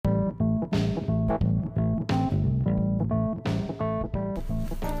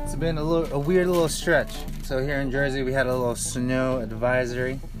been a weird little stretch. So here in Jersey, we had a little snow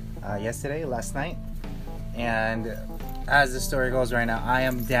advisory last night. And as the story goes right now, I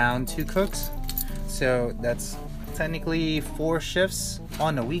am down 2 cooks. So that's technically 4 shifts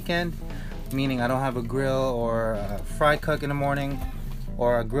on the weekend, meaning I don't have a grill or a fry cook in the morning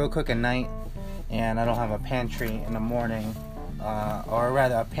or a grill cook at night, and I don't have a pantry in the morning, or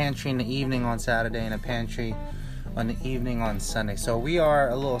rather a pantry in the evening on Saturday and a pantry on the evening on Sunday. So we are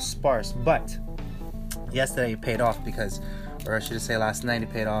a little sparse, but yesterday it paid off because, or I should say last night it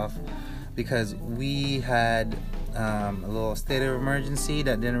paid off because we had a little state of emergency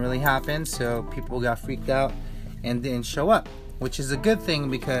that didn't really happen, so people got freaked out and didn't show up, which is a good thing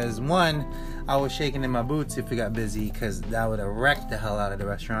because one, I was shaking in my boots if we got busy because that would have wrecked the hell out of the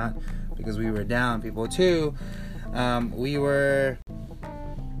restaurant because we were down people. Two, we were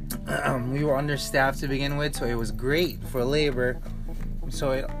understaffed to begin with, so it was great for labor.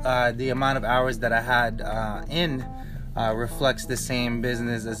 So the amount of hours that I had in reflects the same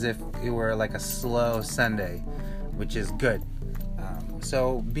business as if it were like a slow Sunday, which is good.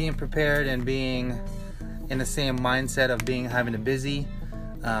 So being prepared and being in the same mindset of having it busy,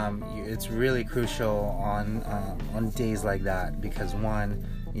 it's really crucial on days like that because one,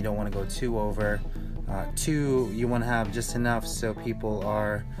 you don't want to go too over. 2, you want to have just enough so people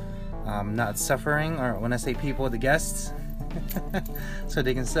are not suffering, or when I say people, the guests, so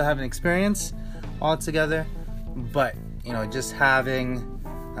they can still have an experience all together. But just having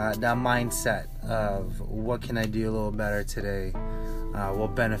that mindset of what can I do a little better today will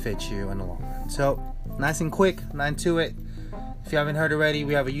benefit you in the long run. So nice and quick, not to it. If you haven't heard already,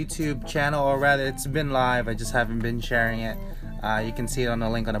 we have a YouTube channel, or rather it's been live, I just haven't been sharing it. You can see it on the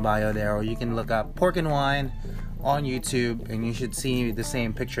link on the bio there, or you can look up Pork and Wine on YouTube and you should see the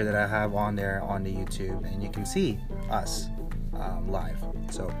same picture that I have on there on the YouTube, and you can see us live.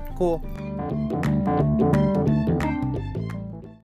 So cool.